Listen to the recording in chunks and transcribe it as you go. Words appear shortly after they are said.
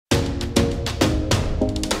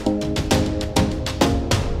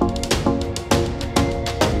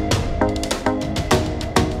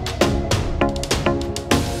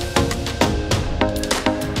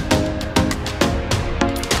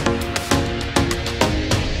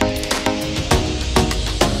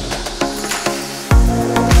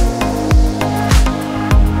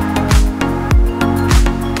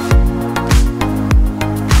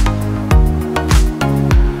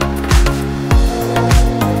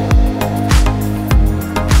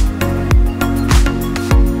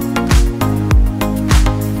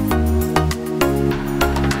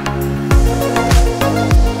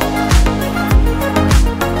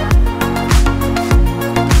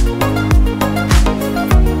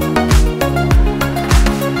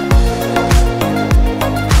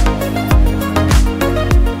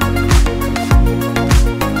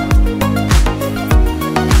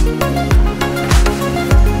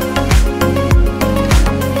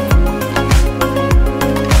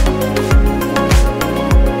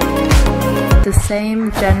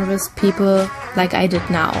same generous people like I did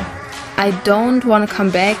now. I don't want to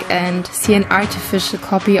come back and see an artificial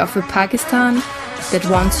copy of the Pakistan that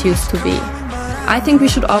once used to be. I think we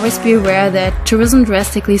should always be aware that tourism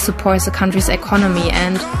drastically supports a country's economy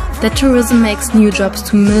and that tourism makes new jobs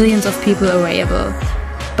to millions of people available.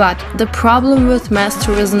 But the problem with mass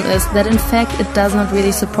tourism is that in fact it does not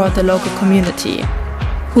really support the local community.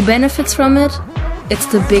 Who benefits from it? It's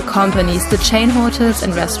the big companies, the chain hotels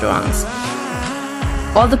and restaurants.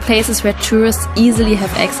 All the places where tourists easily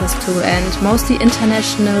have access to, and mostly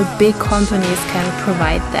international big companies can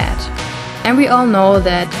provide that. And we all know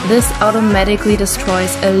that this automatically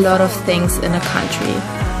destroys a lot of things in a country.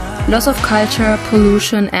 Loss of culture,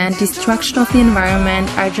 pollution and destruction of the environment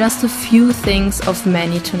are just a few things of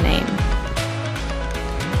many to name.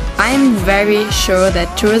 I'm very sure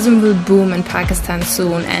that tourism will boom in Pakistan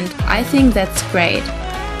soon, and I think that's great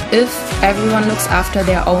if everyone looks after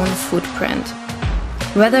their own footprint.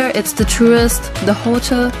 Whether it's the tourist, the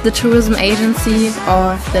hotel, the tourism agency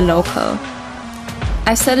or the local.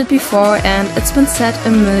 I've said it before and it's been said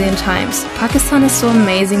a million times. Pakistan is so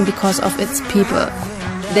amazing because of its people.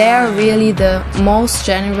 They are really the most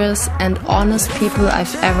generous and honest people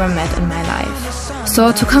I've ever met in my life.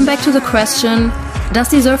 So to come back to the question, does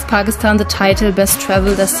deserve Pakistan the title Best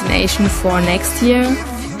Travel Destination for next year?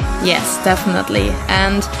 Yes, definitely.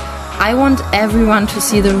 And I want everyone to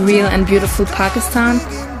see the real and beautiful Pakistan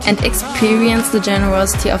and experience the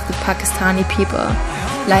generosity of the Pakistani people,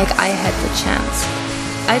 like I had the chance.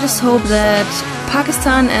 I just hope that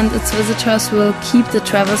Pakistan and its visitors will keep the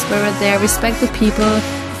travel spirit there, respect the people,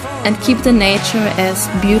 and keep the nature as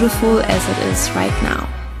beautiful as it is right now.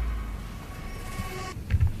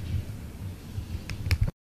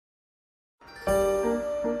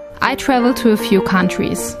 I traveled to a few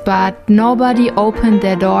countries, but nobody opened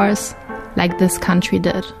their doors like this country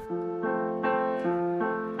did.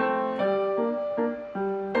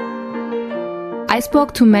 I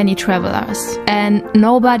spoke to many travelers, and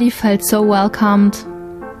nobody felt so welcomed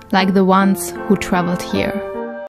like the ones who traveled here.